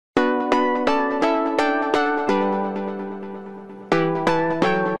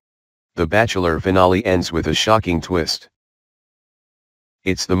The Bachelor finale ends with a shocking twist.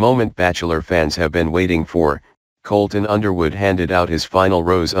 It's the moment Bachelor fans have been waiting for. Colton Underwood handed out his final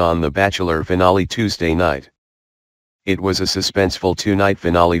rose on The Bachelor finale Tuesday night. It was a suspenseful two-night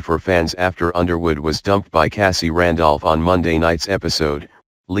finale for fans after Underwood was dumped by Cassie Randolph on Monday night's episode,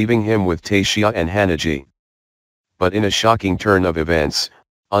 leaving him with Tayshia and Hannah G. But in a shocking turn of events,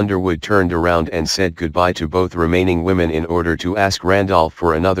 Underwood turned around and said goodbye to both remaining women in order to ask Randolph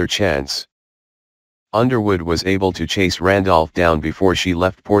for another chance. Underwood was able to chase Randolph down before she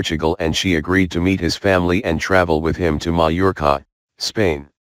left Portugal, and she agreed to meet his family and travel with him to Mallorca, Spain.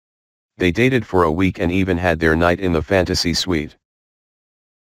 They dated for a week and even had their night in the fantasy suite.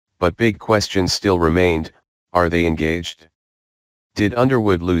 But big questions still remained. Are they engaged? Did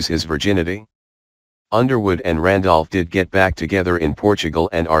Underwood lose his virginity? Underwood and Randolph did get back together in Portugal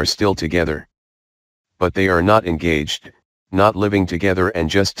and are still together. But they are not engaged, not living together, and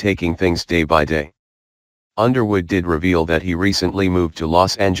just taking things day by day. Underwood did reveal that he recently moved to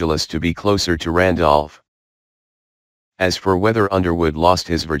Los Angeles to be closer to Randolph. As for whether Underwood lost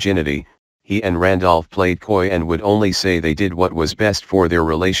his virginity, he and Randolph played coy and would only say they did what was best for their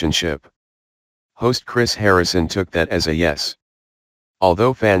relationship. Host Chris Harrison took that as a yes.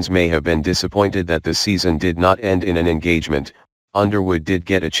 Although fans may have been disappointed that the season did not end in an engagement, Underwood did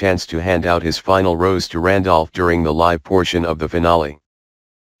get a chance to hand out his final rose to Randolph during the live portion of the finale.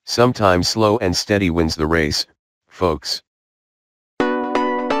 Sometimes slow and steady wins the race, folks.